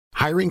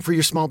Hiring for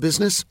your small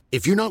business?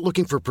 If you're not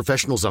looking for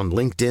professionals on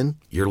LinkedIn,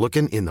 you're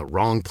looking in the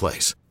wrong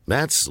place.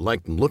 That's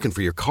like looking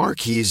for your car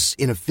keys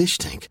in a fish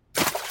tank.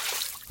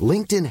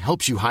 LinkedIn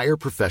helps you hire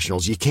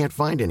professionals you can't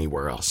find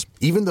anywhere else,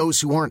 even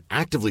those who aren't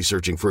actively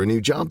searching for a new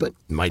job but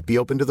might be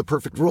open to the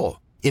perfect role.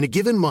 In a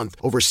given month,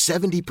 over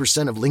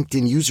 70% of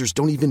LinkedIn users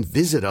don't even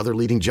visit other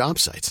leading job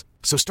sites.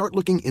 So start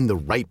looking in the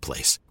right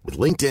place. With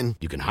LinkedIn,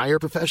 you can hire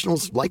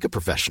professionals like a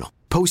professional.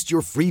 Post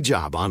your free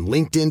job on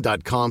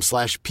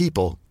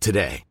linkedin.com/people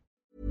today.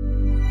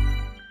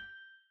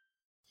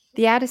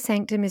 The Outer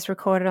Sanctum is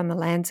recorded on the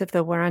lands of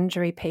the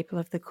Wurundjeri people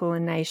of the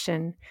Kulin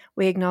Nation.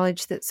 We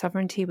acknowledge that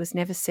sovereignty was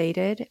never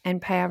ceded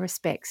and pay our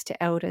respects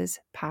to elders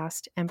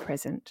past and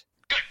present.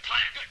 Good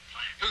plan, good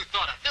plan. Who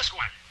thought of this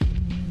one?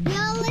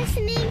 You're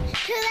listening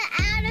to the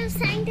Outer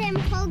Sanctum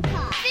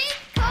podcast.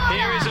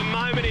 Here is a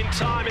moment in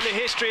time in the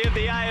history of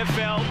the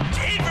AFL.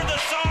 In from the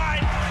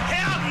side,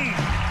 Houghton.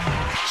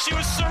 She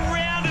was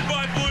surrounded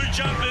by blue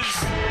jumpers.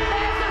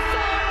 There's the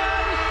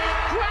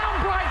siren!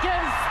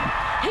 Groundbreakers!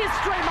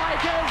 History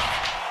makers!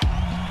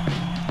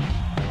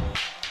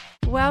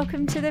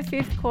 Welcome to the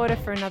fifth quarter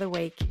for another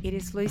week. It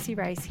is Lucy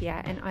Race here,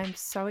 and I'm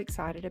so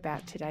excited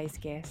about today's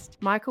guest.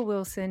 Michael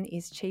Willson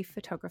is chief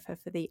photographer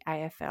for the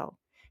AFL.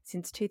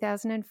 Since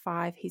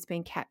 2005, he's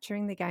been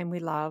capturing the game we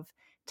love,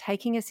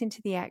 taking us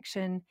into the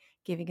action,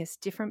 giving us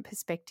different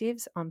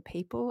perspectives on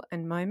people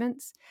and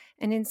moments,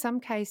 and in some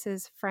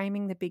cases,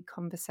 framing the big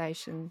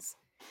conversations.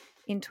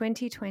 In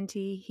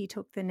 2020, he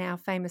took the now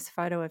famous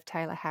photo of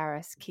Taylor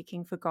Harris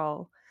kicking for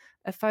goal,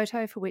 a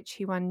photo for which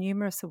he won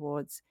numerous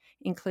awards,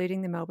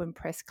 including the Melbourne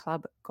Press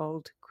Club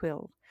Gold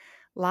Quill.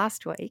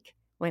 Last week,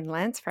 when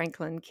Lance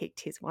Franklin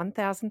kicked his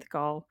 1,000th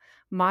goal,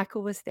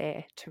 Michael was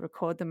there to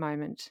record the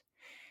moment.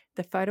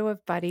 The photo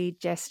of Buddy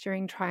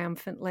gesturing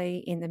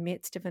triumphantly in the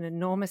midst of an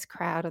enormous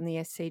crowd on the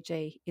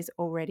SCG is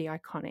already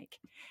iconic,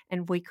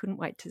 and we couldn't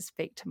wait to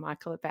speak to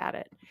Michael about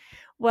it.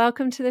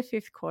 Welcome to the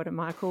fifth quarter,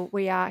 Michael.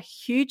 We are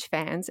huge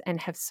fans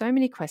and have so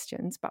many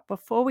questions, but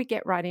before we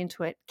get right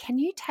into it, can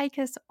you take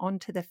us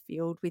onto the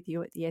field with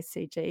you at the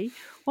SCG?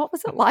 What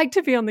was it like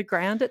to be on the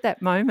ground at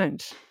that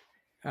moment?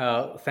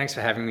 Oh, thanks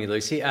for having me,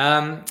 Lucy.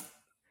 Yeah,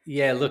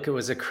 look, it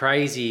was a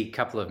crazy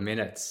couple of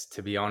minutes,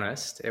 to be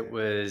honest. It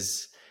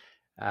was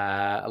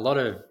a lot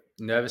of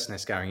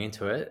nervousness going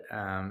into it,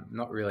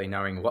 not really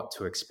knowing what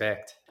to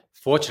expect.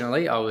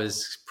 Fortunately, I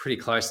was pretty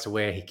close to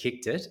where he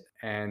kicked it,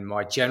 and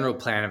my general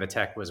plan of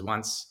attack was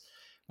once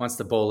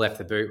the ball left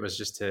the boot was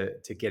just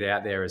to get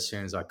out there as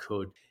soon as I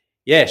could.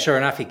 Yeah, sure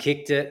enough, he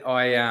kicked it.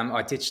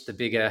 I ditched the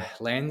bigger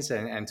lens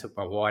and took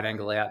my wide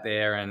angle out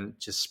there and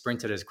just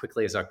sprinted as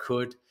quickly as I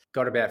could.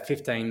 Got about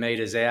 15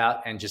 metres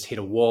out and just hit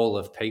a wall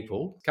of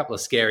people. A couple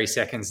of scary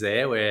seconds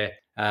there where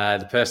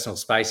the personal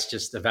space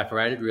just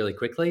evaporated really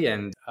quickly.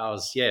 And I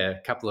was,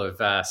 a couple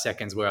of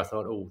seconds where I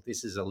thought, oh,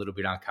 this is a little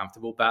bit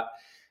uncomfortable. But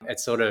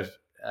it sort of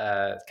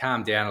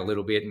calmed down a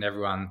little bit and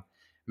everyone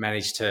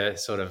managed to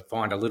sort of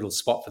find a little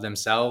spot for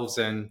themselves.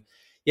 And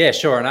yeah,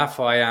 sure enough,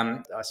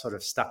 I sort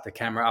of stuck the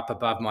camera up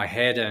above my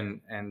head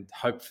and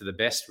hoped for the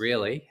best,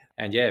 really.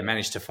 And yeah,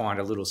 managed to find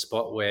a little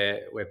spot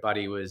where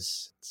Buddy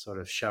was sort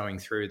of showing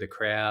through the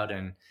crowd.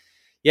 And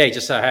yeah, he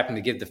just so happened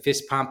to give the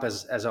fist pump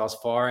as I was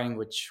firing,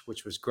 which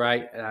was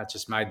great.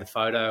 Just made the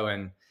photo.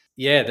 And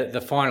yeah,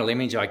 the final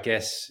image, I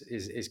guess,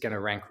 is going to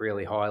rank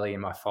really highly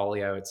in my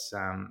folio. It's,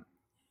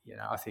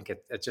 I think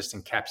it just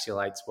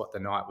encapsulates what the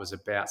night was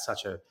about.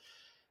 Such a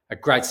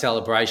great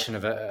celebration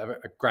of a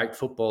great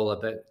footballer,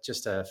 but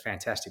just a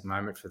fantastic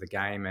moment for the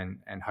game,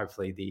 and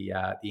hopefully the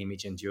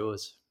image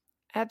endures.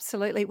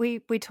 Absolutely.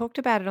 We talked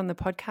about it on the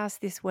podcast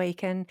this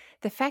week, and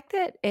the fact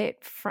that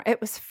it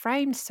was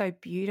framed so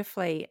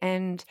beautifully,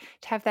 and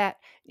to have that,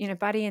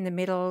 Buddy in the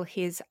middle,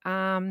 his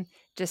arm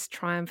just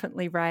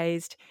triumphantly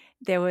raised.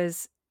 There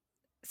was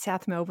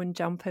South Melbourne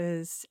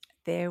jumpers.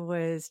 There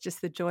was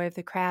just the joy of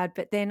the crowd.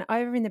 But then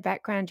over in the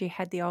background, you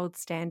had the old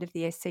stand of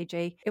the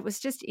SCG. It was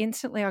just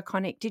instantly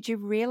iconic. Did you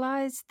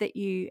realise that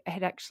you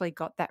had actually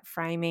got that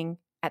framing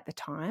at the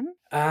time?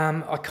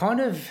 I kind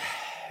of,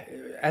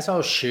 as I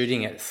was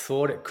shooting it,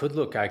 thought it could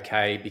look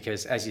okay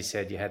because, as you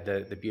said, you had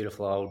the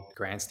beautiful old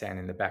grandstand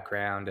in the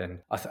background, and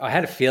I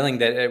had a feeling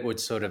that it would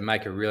sort of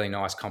make a really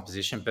nice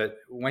composition. But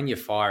when you're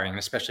firing,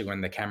 especially when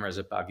the camera's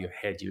above your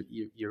head,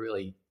 you're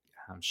really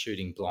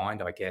shooting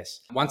blind, I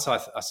guess. Once I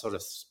sort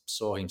of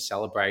saw him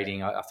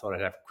celebrating, I thought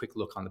I'd have a quick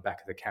look on the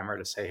back of the camera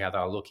to see how they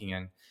were looking.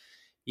 And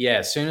yeah,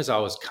 as soon as I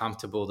was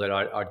comfortable that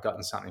I'd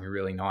gotten something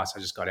really nice, I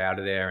just got out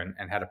of there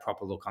and had a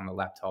proper look on the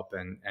laptop.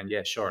 And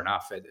yeah, sure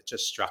enough, it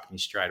just struck me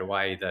straight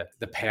away,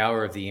 the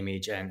power of the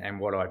image and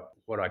what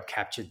I'd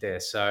captured there.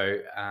 So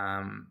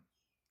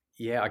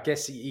yeah, I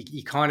guess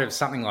you kind of,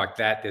 something like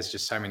that, there's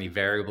just so many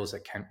variables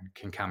that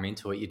can come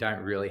into it. You don't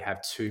really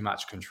have too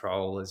much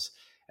control as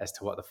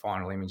to what the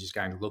final image is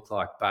going to look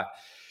like. But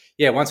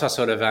yeah, once I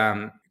sort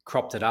of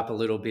cropped it up a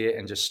little bit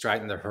and just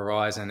straightened the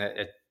horizon,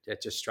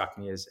 it just struck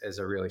me as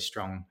a really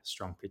strong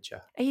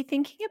picture. Are you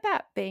thinking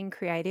about being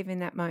creative in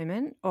that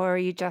moment, or are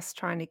you just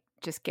trying to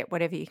just get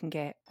whatever you can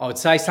get? I would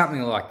say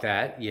something like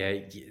that. Yeah,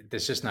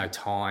 there's just no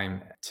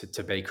time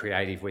to be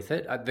creative with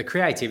it. The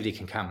creativity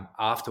can come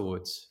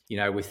afterwards,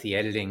 with the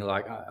editing.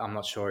 Like, I'm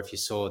not sure if you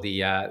saw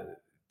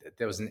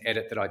there was an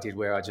edit that I did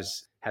where I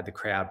just had the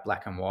crowd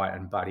black and white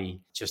and Buddy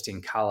just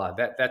in color.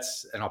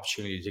 That's an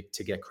opportunity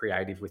to get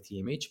creative with the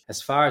image.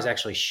 As far as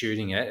actually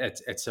shooting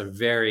it, it's a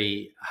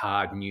very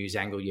hard news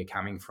angle you're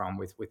coming from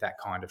with that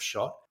kind of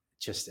shot.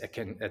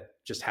 It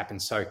just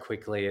happened so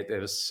quickly.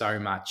 There was so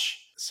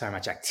much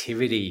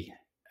activity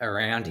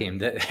around him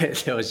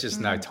that there was just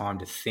no time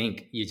to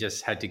think. You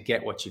just had to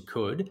get what you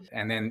could.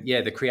 And then,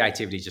 the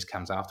creativity just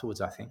comes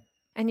afterwards, I think.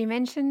 And you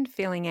mentioned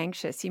feeling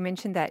anxious. You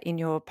mentioned that in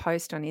your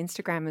post on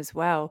Instagram as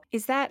well.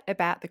 Is that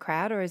about the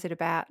crowd, or is it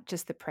about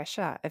just the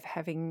pressure of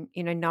having,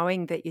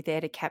 knowing that you're there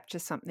to capture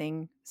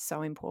something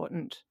so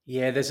important?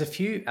 Yeah, there's a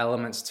few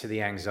elements to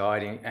the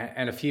anxiety,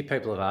 and a few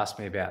people have asked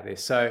me about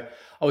this. So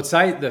I would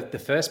say the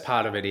first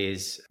part of it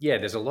is,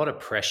 there's a lot of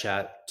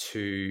pressure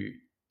to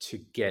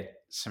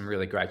get some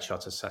really great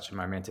shots of such a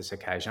momentous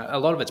occasion. A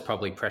lot of it's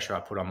probably pressure I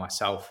put on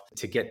myself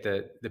to get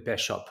the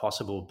best shot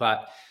possible.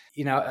 But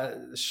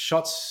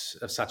shots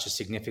of such a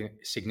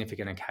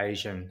significant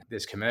occasion,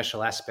 there's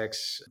commercial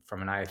aspects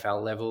from an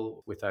AFL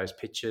level with those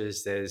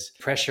pictures. There's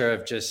pressure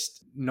of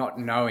just not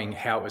knowing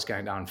how it was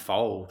going to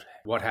unfold.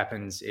 What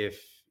happens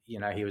if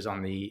he was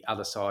on the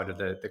other side of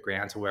the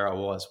ground to where I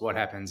was? What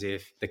happens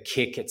if the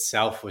kick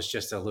itself was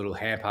just a little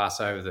hand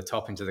pass over the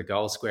top into the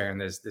goal square and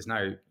there's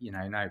no,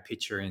 no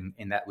picture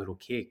in that little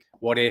kick?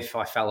 What if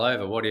I fell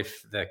over? What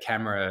if the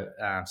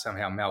camera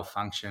somehow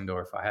malfunctioned,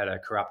 or if I had a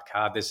corrupt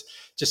card? There's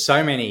just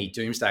so many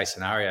doomsday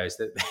scenarios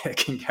that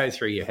can go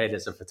through your head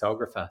as a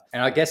photographer.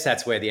 And I guess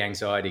that's where the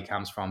anxiety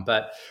comes from.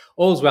 But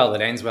all's well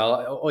that ends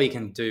well. All you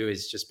can do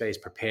is just be as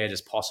prepared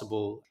as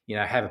possible,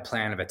 have a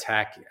plan of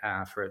attack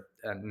for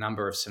a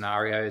number of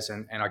scenarios.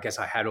 And I guess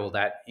I had all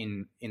that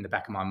in the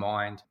back of my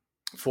mind.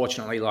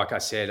 Fortunately, like I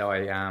said,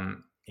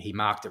 he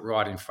marked it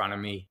right in front of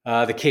me.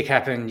 The kick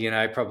happened,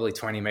 probably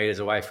 20 meters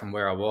away from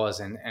where I was.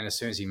 And as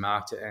soon as he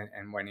marked it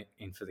and went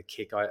in for the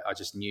kick, I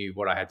just knew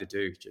what I had to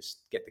do,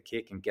 just get the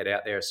kick and get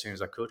out there as soon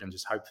as I could and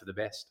just hope for the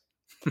best.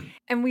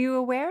 And were you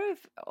aware of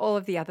all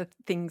of the other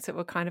things that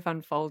were kind of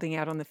unfolding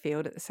out on the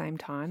field at the same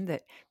time,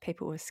 that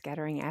people were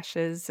scattering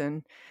ashes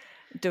and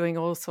doing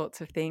all sorts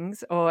of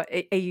things? Or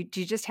do you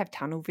just have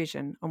tunnel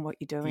vision on what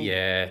you're doing?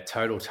 Yeah,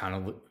 total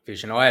tunnel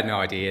vision. I had no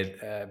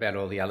idea about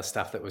all the other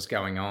stuff that was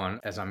going on.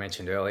 As I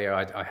mentioned earlier,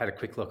 I had a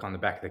quick look on the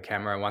back of the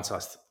camera. Once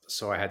I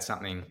saw I had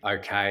something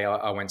okay,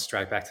 I went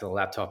straight back to the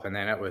laptop, and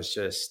then it was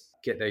just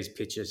get these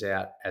pictures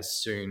out as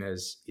soon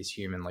as is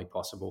humanly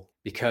possible,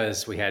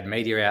 because we had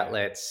media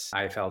outlets,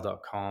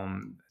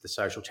 AFL.com, the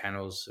social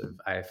channels of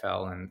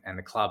AFL and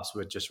the clubs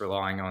were just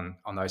relying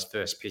on those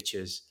first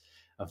pictures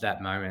of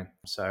that moment.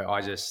 So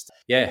I just,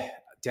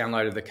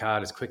 downloaded the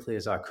card as quickly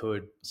as I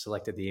could,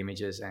 selected the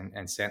images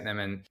and sent them.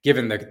 And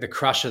given the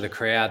crush of the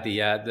crowd,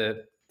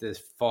 the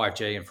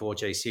 5G and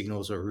 4G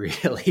signals were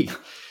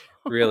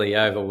really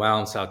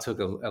overwhelmed. So it took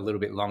a little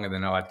bit longer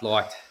than I'd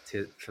liked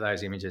for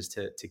those images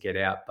to get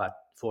out, but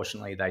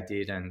fortunately they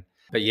did.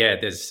 But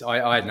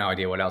I had no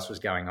idea what else was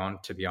going on,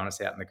 to be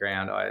honest, out in the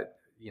ground.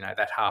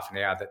 That half an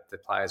hour that the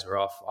players were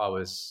off, I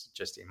was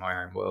just in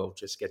my own world,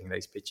 just getting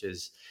these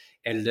pictures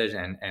edited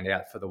and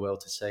out for the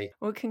world to see.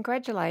 Well,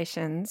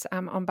 congratulations.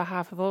 On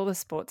behalf of all the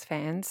sports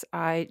fans,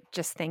 I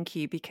just thank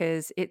you,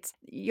 because it's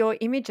your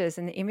images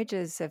and the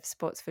images of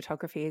sports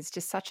photography is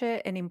just such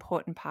an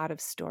important part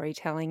of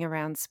storytelling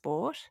around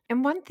sport.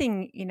 And one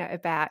thing,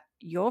 about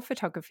your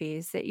photography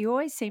is that you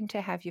always seem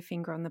to have your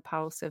finger on the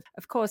pulse of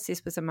course,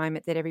 this was a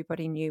moment that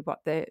everybody knew what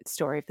the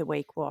story of the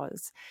week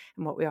was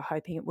and what we were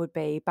hoping it would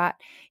be. But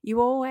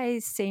you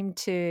always seem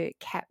to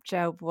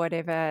capture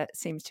whatever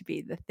seems to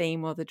be the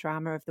theme or the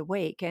drama of the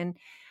week. And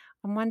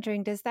I'm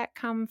wondering, does that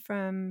come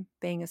from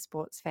being a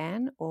sports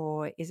fan,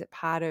 or is it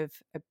part of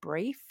a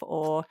brief,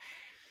 or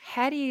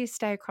how do you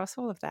stay across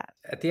all of that?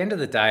 At the end of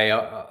the day,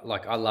 I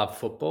love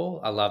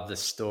football. I love the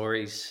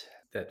stories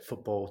that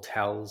football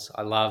tells.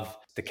 I love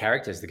the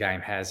characters the game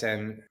has.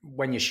 And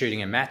when you're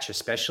shooting a match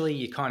especially,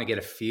 you kind of get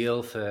a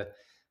feel for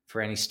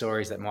any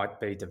stories that might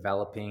be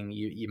developing.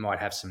 You might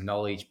have some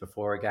knowledge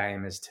before a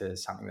game as to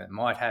something that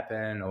might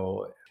happen,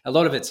 or a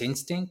lot of it's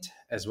instinct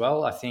as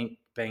well. I think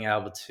being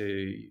able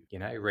to,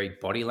 read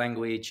body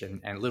language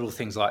and little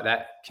things like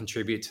that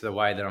contribute to the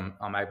way that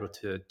I'm able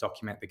to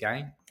document the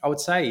game. I would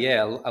say,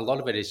 a lot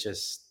of it is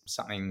just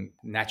something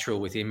natural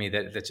within me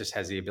that just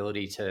has the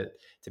ability to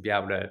be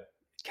able to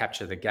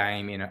capture the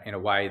game in a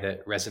way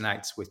that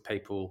resonates with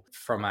people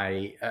from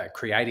a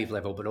creative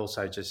level, but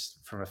also just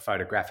from a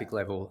photographic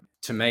level.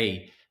 To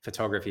me,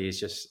 photography is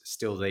just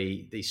still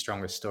the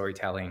strongest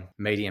storytelling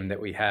medium that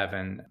we have.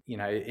 And,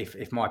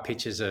 if my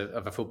pictures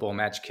of a football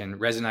match can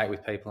resonate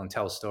with people and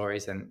tell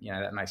stories, then,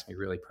 that makes me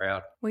really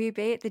proud. Will you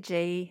be at the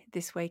G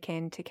this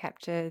weekend to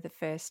capture the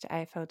first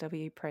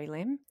AFLW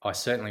prelim? I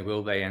certainly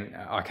will be, and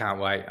I can't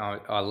wait.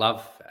 I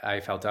love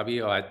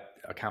AFLW.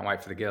 I can't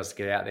wait for the girls to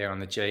get out there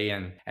on the G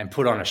and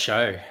put on a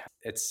show.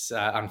 It's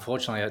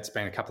unfortunately, it's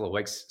been a couple of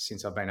weeks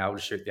since I've been able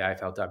to shoot the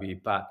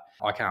AFLW, but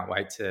I can't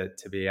wait to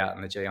be out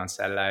in the G on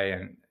Saturday,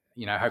 and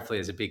hopefully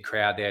there's a big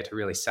crowd there to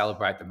really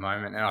celebrate the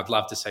moment. And I'd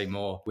love to see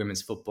more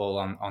women's football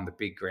on the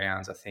big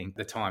grounds. I think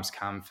the time's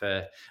come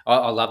for.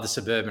 I love the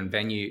suburban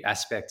venue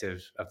aspect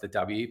of the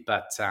W,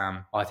 but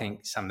I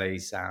think some of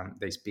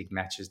these big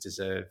matches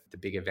deserve the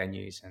bigger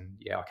venues. And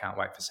yeah, I can't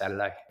wait for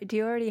Saturday. Do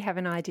you already have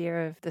an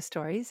idea of the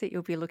stories that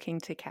you'll be looking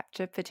to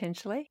capture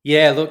potentially?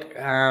 Yeah, look.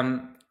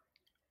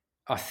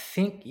 I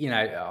think,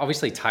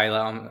 obviously Taylor,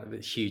 I'm a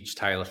huge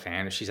Taylor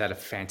fan. She's had a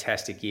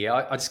fantastic year.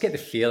 I just get the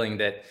feeling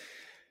that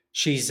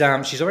she's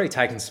already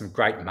taken some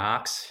great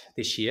marks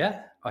this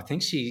year. I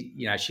think she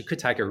could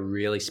take a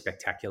really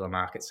spectacular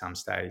mark at some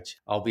stage.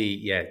 I'll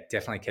be,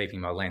 definitely keeping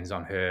my lens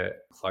on her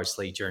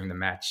closely during the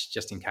match,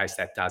 just in case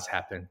that does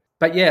happen.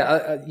 But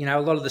a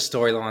lot of the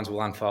storylines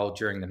will unfold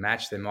during the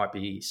match. There might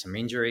be some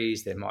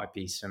injuries. There might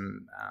be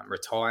some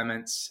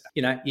retirements.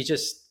 You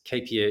just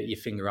keep your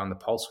finger on the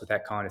pulse with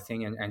that kind of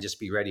thing, and just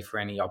be ready for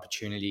any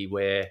opportunity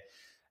where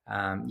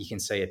you can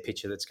see a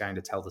picture that's going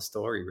to tell the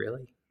story,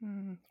 really.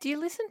 Do you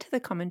listen to the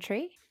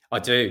commentary? I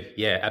do,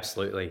 yeah,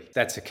 absolutely.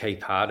 That's a key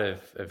part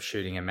of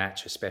shooting a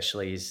match,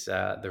 especially is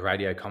the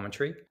radio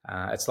commentary.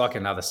 It's like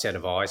another set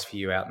of eyes for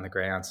you out in the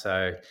ground.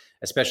 So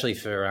especially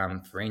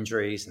for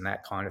injuries and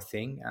that kind of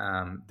thing,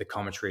 the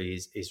commentary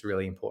is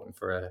really important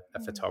for a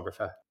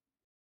photographer.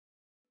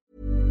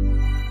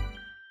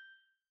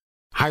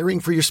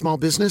 Hiring for your small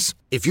business?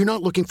 If you're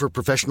not looking for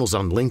professionals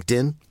on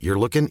LinkedIn, you're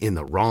looking in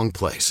the wrong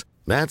place.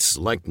 That's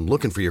like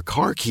looking for your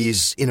car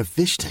keys in a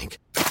fish tank.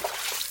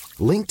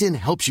 LinkedIn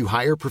helps you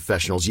hire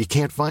professionals you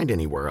can't find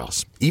anywhere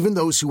else, even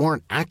those who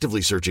aren't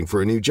actively searching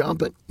for a new job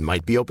but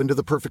might be open to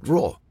the perfect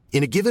role.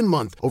 In a given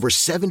month, over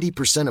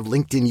 70% of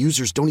LinkedIn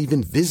users don't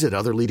even visit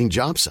other leading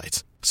job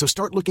sites. So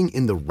start looking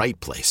in the right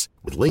place.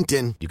 With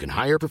LinkedIn, you can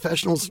hire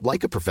professionals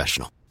like a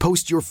professional.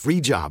 Post your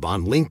free job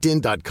on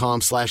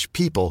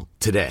linkedin.com/people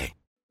today.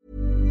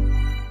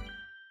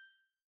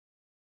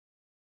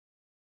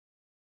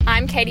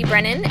 I'm Katie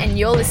Brennan, and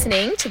you're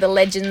listening to the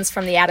Legends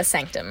from the Outer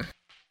Sanctum.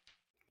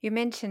 You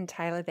mentioned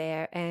Taylor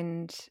there,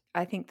 and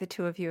I think the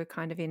two of you are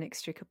kind of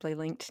inextricably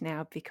linked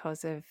now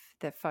because of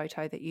the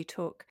photo that you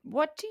took.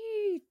 What do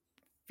you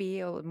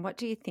feel and what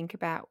do you think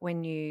about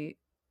when you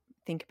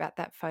think about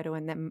that photo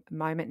and the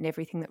moment and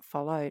everything that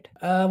followed?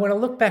 When I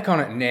look back on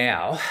it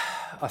now,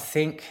 I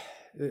think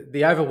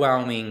the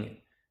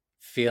overwhelming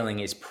feeling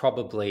is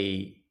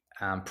probably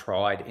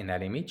pride in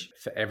that image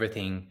for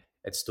everything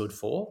it stood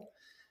for,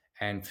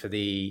 and for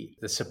the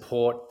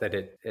support that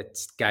it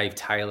gave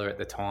Taylor at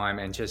the time,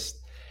 and just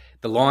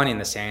the line in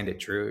the sand it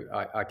drew,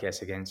 I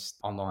guess, against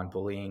online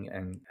bullying.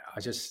 And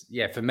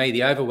for me,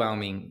 the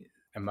overwhelming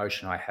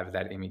emotion I have of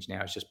that image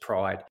now is just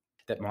pride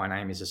that my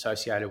name is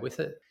associated with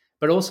it.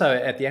 But also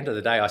at the end of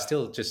the day, I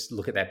still just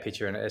look at that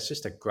picture and it's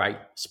just a great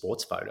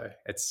sports photo.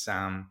 It's,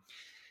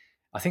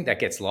 I think that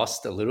gets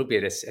lost a little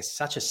bit. It's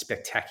such a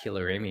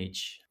spectacular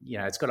image.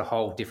 It's got a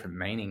whole different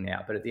meaning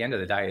now, but at the end of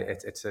the day,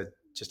 it's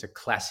just a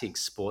classic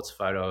sports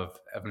photo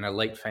of an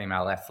elite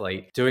female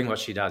athlete doing what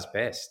she does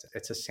best.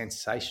 It's a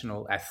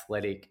sensational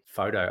athletic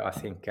photo. I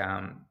think,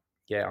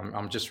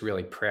 I'm just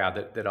really proud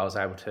that I was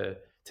able to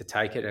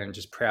take it, and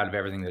just proud of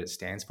everything that it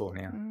stands for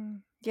now.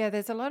 Yeah,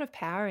 there's a lot of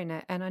power in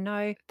it. And I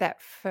know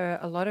that for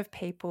a lot of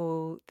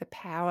people, the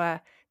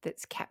power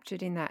that's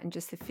captured in that and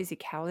just the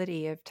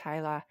physicality of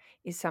Taylor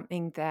is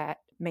something that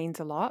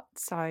means a lot.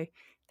 So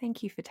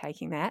thank you for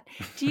taking that.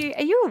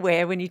 Are you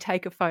aware when you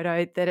take a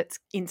photo that it's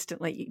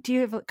instantly, do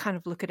you ever kind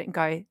of look at it and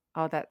go,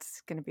 oh,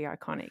 that's going to be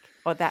iconic,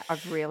 or that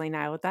I've really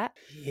nailed that?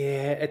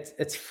 Yeah,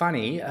 it's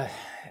funny.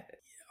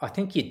 I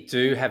think you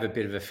do have a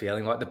bit of a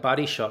feeling, like the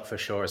buddy shot for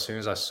sure. As soon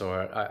as I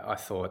saw it, I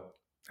thought,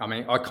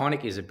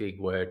 iconic is a big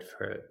word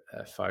for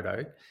a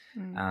photo.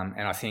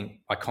 And I think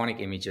iconic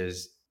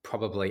images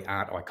probably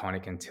aren't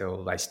iconic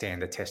until they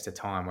stand the test of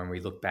time, when we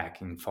look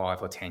back in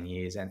 5 or 10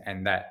 years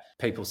and that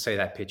people see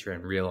that picture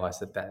and realize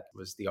that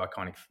was the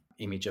iconic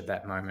image of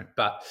that moment.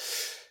 But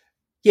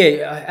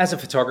yeah, as a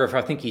photographer,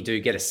 I think you do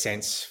get a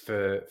sense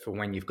for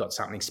when you've got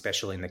something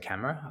special in the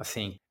camera. I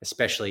think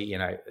especially,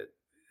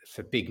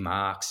 for big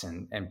marks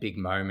and big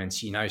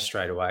moments,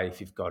 straight away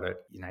if you've got it,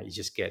 you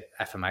just get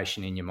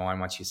affirmation in your mind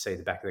once you see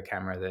the back of the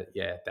camera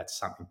that, that's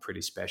something pretty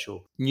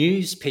special.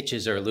 News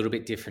pictures are a little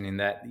bit different in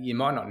that you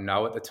might not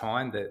know at the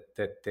time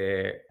that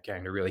they're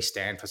going to really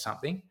stand for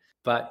something,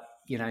 but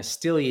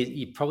still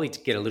you probably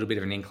get a little bit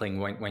of an inkling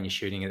when you're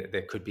shooting it that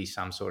there could be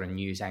some sort of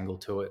news angle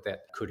to it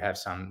that could have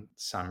some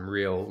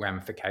real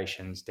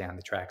ramifications down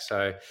the track.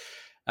 So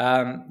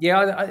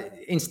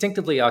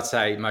instinctively, I'd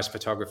say most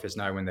photographers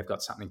know when they've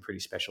got something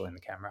pretty special in the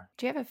camera.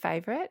 Do you have a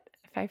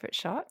favorite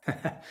shot?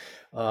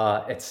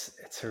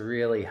 It's a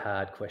really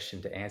hard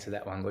question to answer,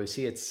 that one,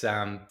 Lucy. It's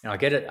I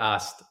get it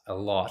asked a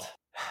lot.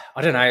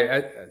 I don't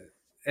know.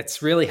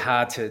 It's really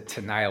hard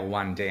to nail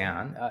one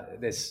down.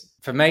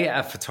 For me,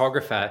 a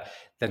photographer,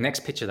 the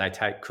next picture they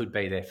take could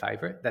be their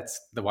favorite. That's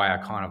the way I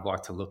kind of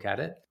like to look at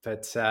it.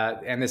 But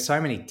and there's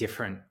so many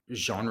different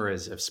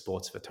genres of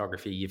sports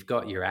photography. You've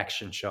got your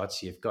action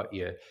shots, you've got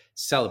your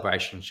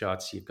celebration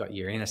shots, you've got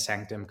your inner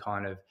sanctum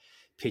kind of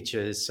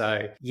pictures.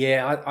 So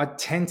yeah, I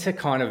tend to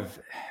kind of,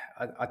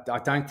 I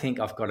don't think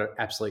I've got an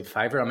absolute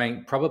favorite. I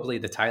mean, probably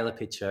the Taylor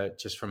picture,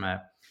 just from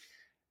a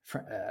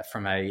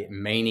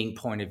meaning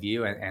point of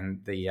view,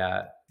 and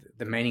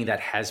the meaning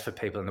that has for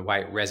people and the way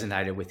it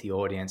resonated with the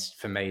audience,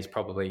 for me, is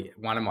probably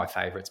one of my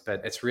favorites.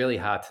 But it's really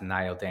hard to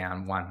nail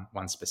down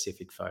one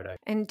specific photo.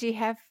 And do you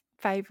have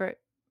favorite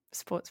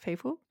sports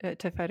people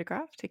to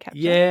photograph, to capture?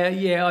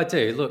 Yeah, I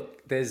do.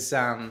 Look, there's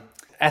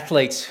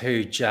athletes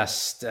who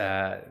just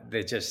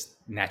they're just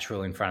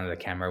natural in front of the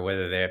camera,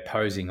 whether they're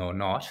posing or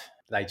not.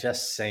 They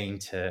just seem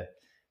to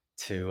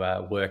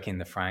work in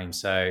the frame.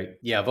 So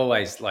yeah, I've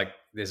always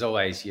there's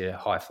always your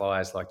high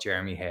flyers like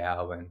Jeremy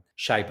Howe and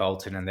Shea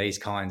Bolton and these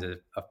kinds of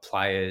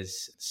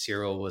players.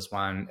 Cyril was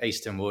one.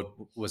 Easton Wood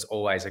was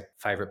always a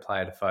favourite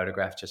player to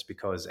photograph, just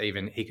because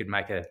even he could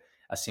make a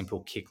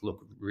simple kick look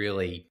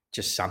really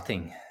just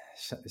something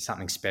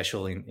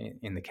special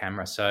in the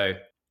camera. So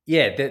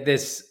yeah,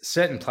 there's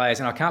certain players,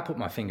 and I can't put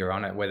my finger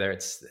on it, whether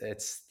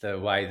it's the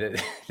way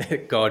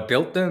that God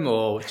built them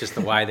or just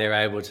the way they're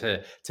able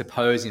to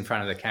pose in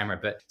front of the camera.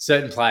 But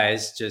certain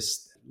players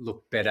just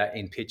look better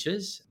in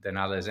pictures than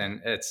others,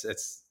 and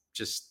it's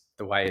just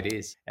the way it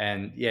is.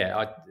 And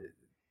yeah,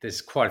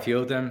 there's quite a few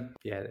of them.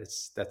 Yeah,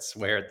 that's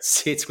where it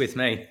sits with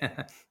me.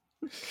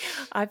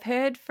 I've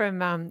heard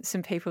from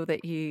some people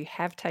that you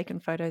have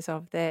taken photos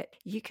of that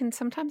you can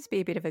sometimes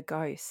be a bit of a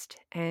ghost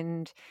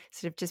and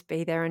sort of just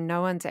be there, and no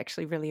one's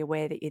actually really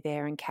aware that you're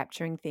there and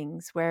capturing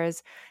things.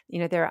 Whereas,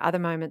 there are other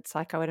moments,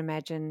 like I would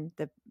imagine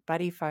the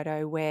buddy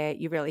photo, where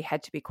you really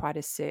had to be quite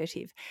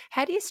assertive.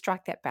 How do you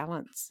strike that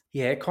balance?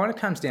 Yeah, it kind of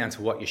comes down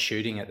to what you're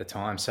shooting at the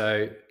time.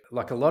 So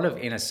like a lot of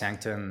inner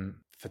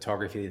sanctum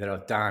photography that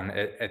I've done,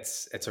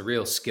 it's a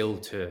real skill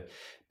to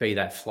be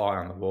that fly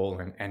on the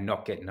wall and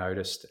not get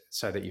noticed,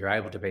 so that you're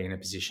able to be in a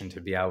position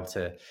to be able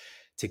to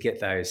get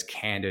those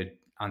candid,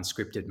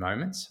 unscripted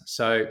moments.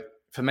 So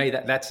for me,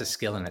 that's a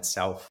skill in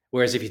itself.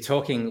 Whereas if you're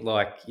talking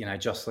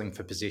jostling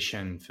for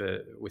position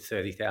with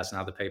 30,000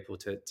 other people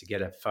to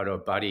get a photo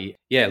of Buddy,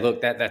 yeah,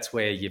 look, that's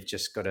where you've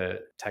just got to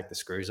take the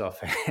screws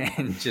off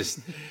and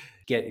just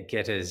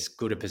get as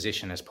good a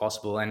position as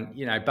possible. And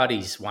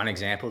Buddy's one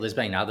example. There's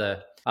been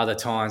other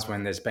times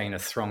when there's been a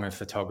throng of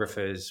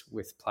photographers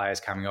with players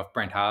coming off.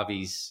 Brent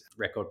Harvey's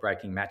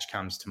record-breaking match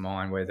comes to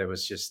mind, where there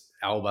was just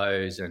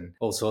elbows and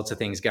all sorts of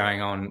things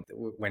going on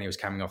when he was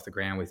coming off the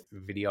ground with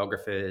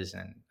videographers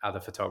and other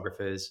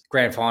photographers.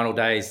 Grand final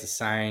day is the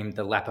same.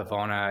 The lap of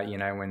honour,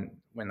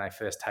 when they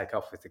first take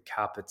off with the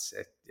cup,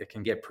 it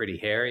can get pretty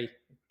hairy.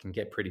 Can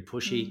get pretty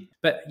pushy,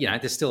 but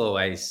there's still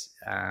always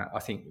I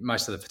think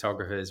most of the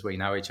photographers, we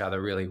know each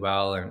other really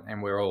well,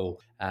 and we're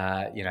all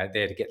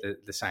there to get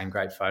the same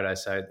great photo.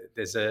 So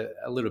there's a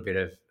little bit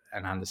of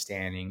an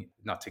understanding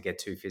not to get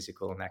too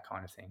physical and that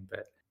kind of thing.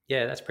 But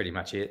yeah, that's pretty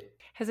much it.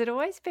 Has it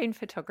always been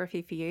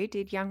photography for you?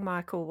 Did young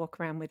Michael walk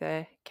around with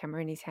a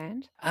camera in his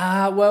hand?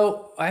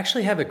 Well, I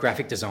actually have a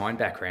graphic design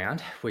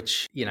background,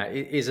 which,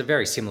 is a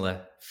very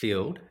similar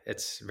field.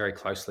 It's very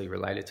closely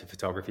related to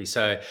photography.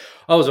 So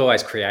I was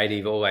always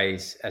creative,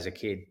 always as a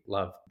kid,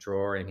 loved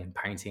drawing and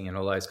painting and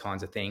all those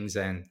kinds of things.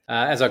 And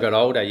as I got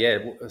older,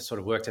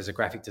 sort of worked as a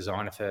graphic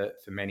designer for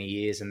many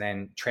years, and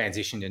then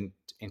transitioned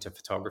into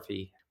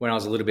photography when I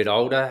was a little bit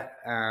older.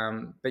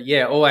 But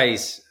yeah,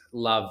 always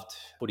loved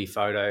footy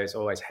photos,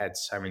 always had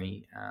so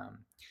many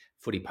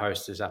footy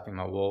posters up on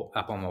my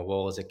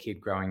wall as a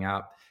kid growing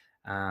up,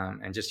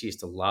 and just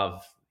used to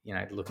love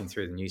looking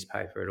through the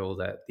newspaper at all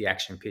the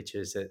action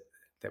pictures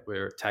that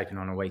were taken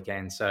on a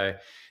weekend. So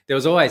there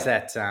was always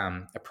that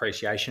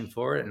appreciation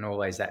for it and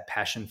always that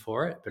passion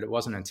for it. But it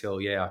wasn't until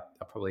I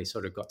probably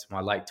sort of got to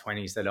my late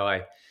 20s that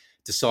I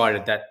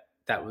decided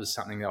that was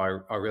something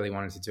that I really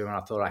wanted to do, and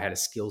I thought I had a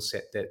skill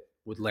set that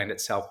would lend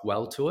itself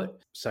well to it.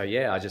 So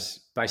I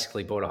just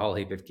basically bought a whole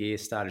heap of gear,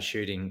 started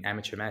shooting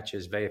amateur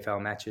matches,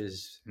 VFL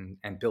matches,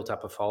 and built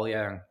up a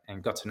folio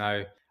and got to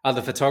know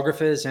other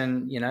photographers,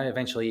 and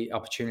eventually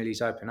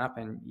opportunities open up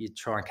and you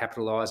try and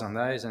capitalize on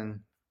those, and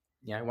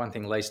one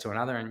thing leads to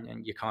another,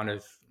 and you kind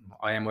of,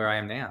 I am where I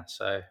am now.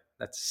 So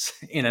that's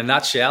in a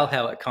nutshell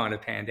how it kind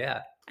of panned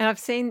out. And I've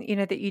seen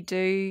that you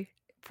do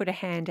put a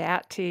hand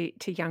out to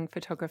young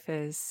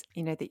photographers,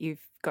 that you've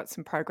got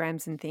some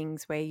programs and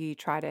things where you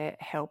try to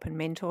help and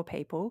mentor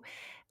people.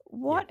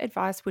 What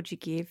advice would you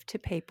give to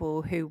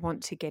people who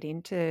want to get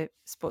into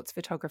sports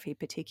photography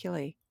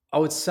particularly? I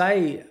would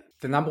say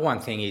the number one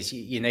thing is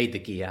you need the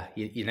gear.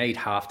 You need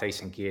half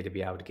decent gear to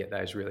be able to get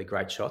those really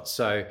great shots.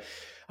 So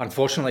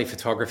unfortunately,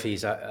 photography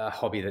is a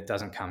hobby that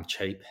doesn't come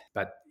cheap,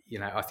 but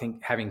I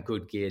think having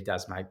good gear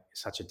does make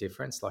such a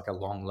difference, like a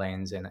long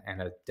lens and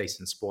a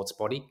decent sports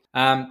body.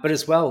 But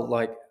as well,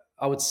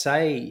 I would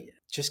say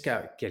just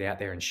get out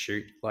there and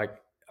shoot.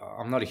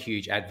 I'm not a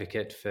huge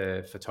advocate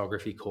for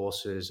photography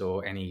courses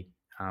or any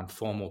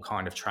formal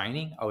kind of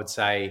training. I would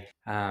say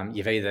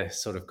you've either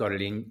sort of got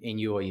it in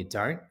you or you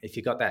don't. If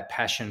you've got that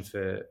passion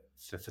for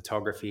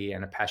photography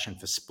and a passion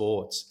for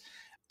sports,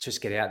 just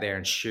get out there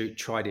and shoot,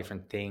 try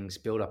different things,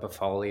 build up a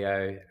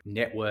folio,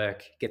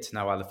 network, get to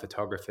know other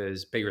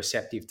photographers, be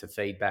receptive to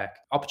feedback.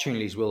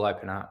 Opportunities will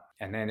open up,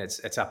 and then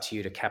it's up to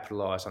you to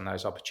capitalize on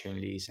those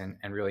opportunities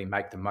and really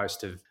make the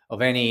most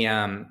of any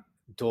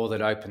door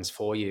that opens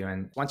for you.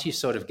 And once you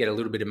sort of get a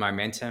little bit of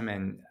momentum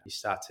and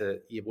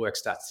your work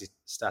starts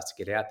to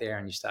get out there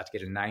and you start to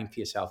get a name for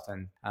yourself,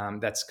 then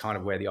that's kind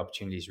of where the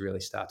opportunities really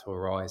start to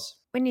arise.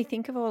 When you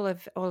think of all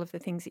of the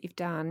things that you've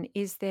done,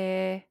 is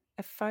there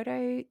a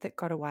photo that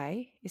got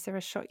away? Is there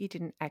a shot you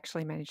didn't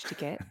actually manage to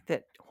get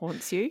that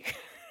haunts you?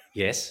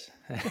 Yes.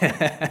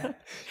 Yeah,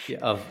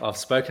 I've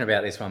spoken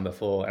about this one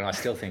before and I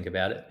still think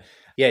about it.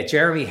 Yeah,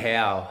 Jeremy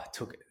Howe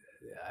took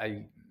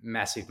a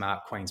massive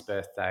mark Queen's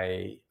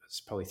birthday.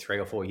 It's probably 3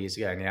 or 4 years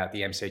ago now at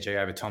the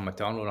MCG over Tom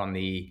McDonald on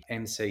the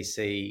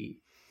MCC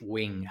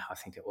wing, I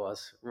think it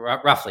was,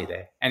 roughly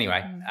there.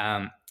 Anyway,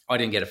 I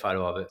didn't get a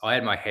photo of it. I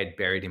had my head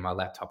buried in my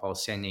laptop. I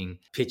was sending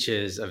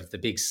pictures of the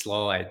big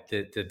slide,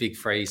 the big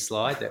freeze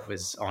slide that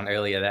was on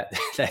earlier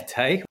that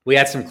day. We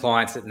had some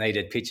clients that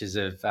needed pictures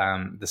of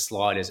the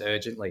sliders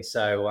urgently.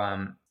 So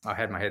I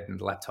had my head in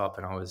the laptop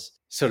and I was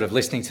sort of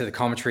listening to the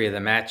commentary of the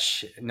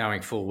match,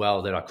 knowing full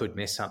well that I could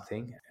miss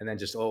something. And then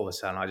just all of a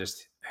sudden, I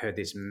just heard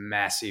this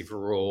massive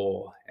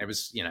roar. It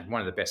was,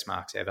 one of the best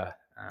marks ever.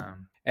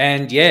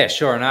 And yeah,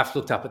 sure enough,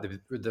 looked up at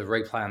the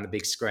replay on the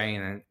big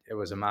screen and it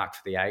was a mark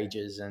for the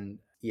ages. And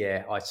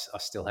yeah, I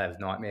still have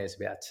nightmares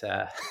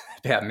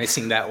about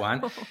missing that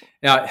one.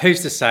 Now,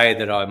 who's to say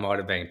that I might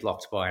have been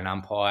blocked by an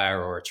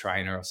umpire or a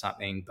trainer or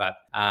something, but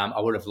I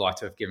would have liked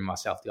to have given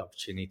myself the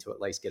opportunity to at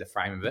least get a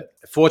frame of it.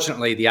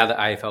 Fortunately, the other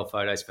AFL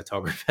Photos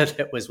photographer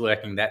that was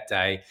working that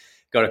day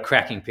got a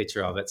cracking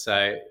picture of it.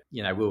 So,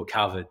 we were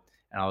covered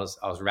and I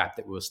was rapt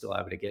that we were still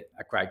able to get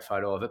a great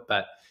photo of it.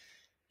 But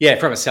yeah,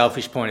 from a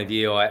selfish point of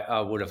view, I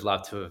would have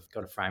loved to have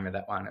got a frame of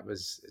that one. It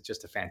was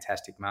just a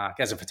fantastic mark.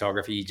 As a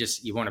photographer,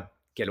 you want to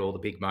get all the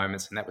big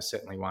moments, and that was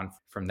certainly one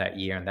from that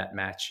year and that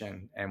match,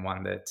 and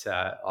one that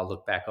I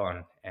look back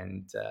on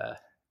and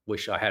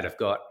wish I had have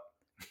got.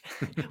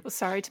 Well,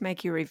 sorry to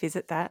make you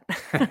revisit that.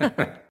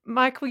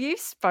 Michael, you've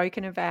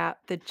spoken about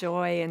the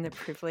joy and the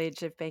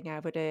privilege of being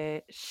able to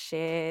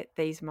share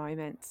these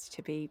moments,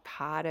 to be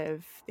part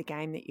of the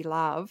game that you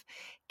love.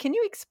 Can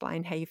you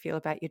explain how you feel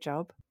about your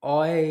job?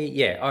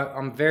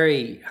 I'm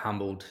very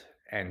humbled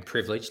and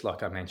privileged,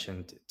 like I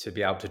mentioned, to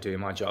be able to do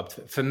my job.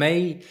 For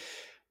me,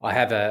 I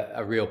have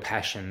a real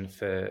passion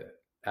for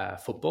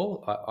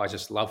football. I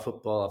just love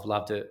football. I've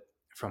loved it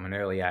from an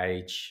early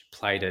age,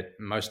 played it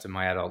most of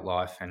my adult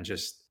life, and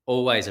just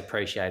always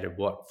appreciated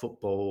what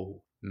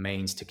football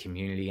means to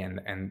community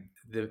and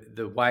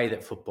the way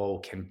that football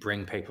can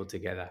bring people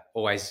together.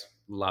 Always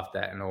loved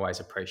that and always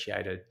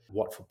appreciated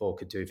what football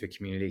could do for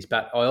communities.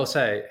 But I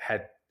also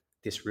had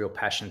this real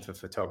passion for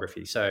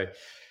photography. So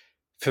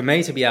for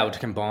me to be able to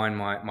combine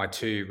my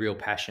two real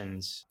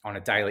passions on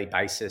a daily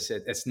basis,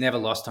 it's never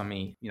lost on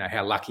me,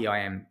 how lucky I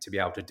am to be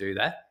able to do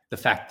that. The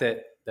fact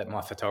that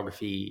my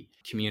photography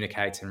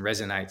communicates and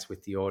resonates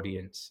with the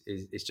audience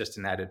is just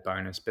an added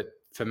bonus. But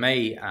for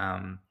me,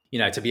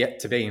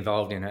 to be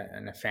involved in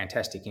a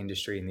fantastic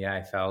industry in the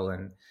AFL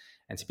and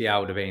to be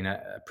able to be in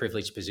a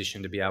privileged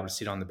position to be able to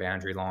sit on the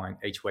boundary line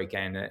each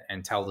weekend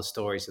and tell the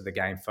stories of the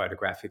game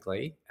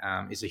photographically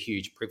is a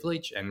huge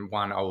privilege, and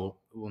one I will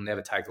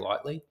never take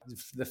lightly.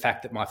 The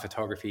fact that my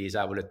photography is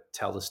able to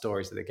tell the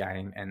stories of the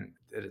game and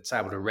that it's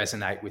able to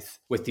resonate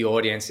with the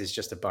audience is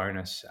just a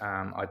bonus.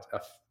 I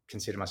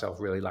consider myself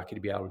really lucky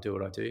to be able to do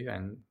what I do,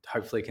 and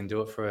hopefully can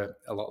do it for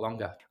a lot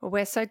longer. Well,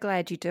 we're so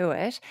glad you do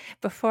it.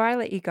 Before I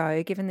let you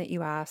go, given that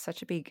you are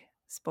such a big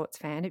sports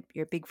fan,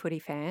 you're a big footy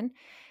fan,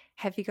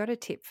 have you got a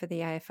tip for the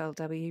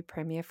AFLW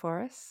Premier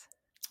for us?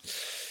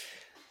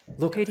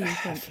 Look, who do you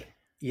think?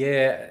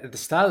 Yeah, at the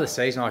start of the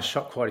season, I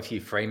shot quite a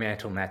few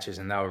Fremantle matches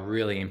and they were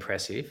really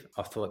impressive.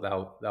 I thought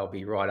they'll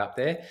be right up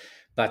there.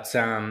 But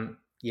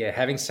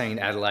having seen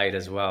Adelaide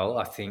as well,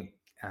 I think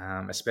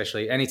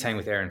especially any team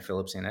with Aaron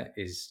Phillips in it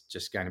is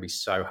just going to be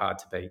so hard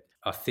to beat.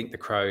 I think the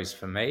Crows,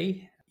 for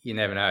me, you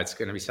never know. It's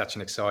going to be such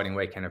an exciting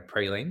weekend of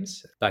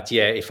prelims. But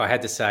yeah, if I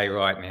had to say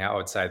right now, I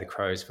would say the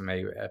Crows for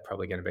me are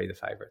probably going to be the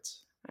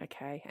favourites.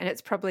 Okay. And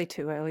it's probably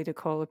too early to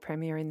call a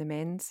premier in the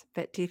men's,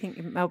 but do you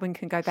think Melbourne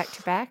can go back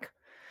to back?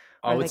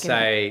 I would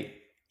say,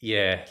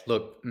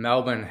 look,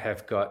 Melbourne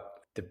have got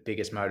the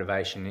biggest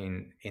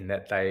motivation in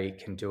that they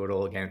can do it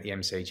all again at the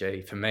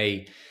MCG. For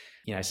me,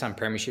 some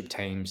premiership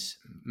teams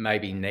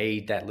maybe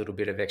need that little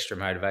bit of extra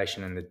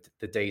motivation, and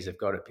the Ds have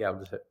got to be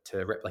able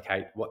to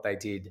replicate what they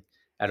did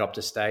at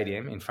Optus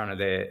Stadium in front of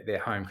their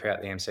home crowd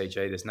at the MCG.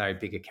 There's no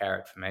bigger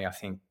carrot for me. I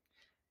think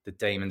the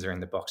Demons are in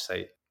the box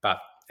seat, but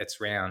it's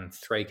round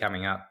 3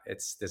 coming up.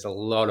 There's a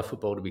lot of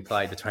football to be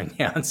played between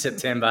now and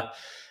September.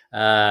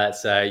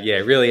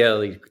 Really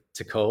early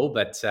to call,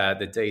 but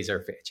the Ds are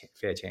a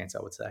fair chance, I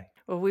would say.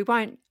 Well, we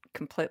won't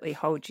completely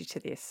hold you to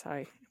this,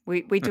 so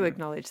We do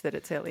acknowledge that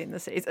it's early in the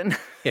season.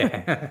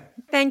 Yeah.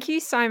 Thank you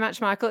so much,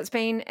 Michael. It's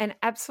been an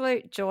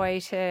absolute joy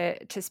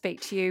to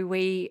speak to you.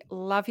 We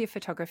love your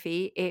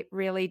photography. It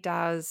really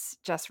does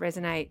just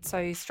resonate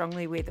so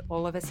strongly with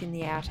all of us in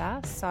the outer.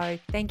 So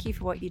thank you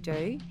for what you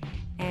do,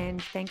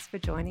 and thanks for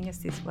joining us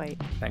this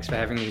week. Thanks for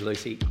having me,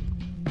 Lucy.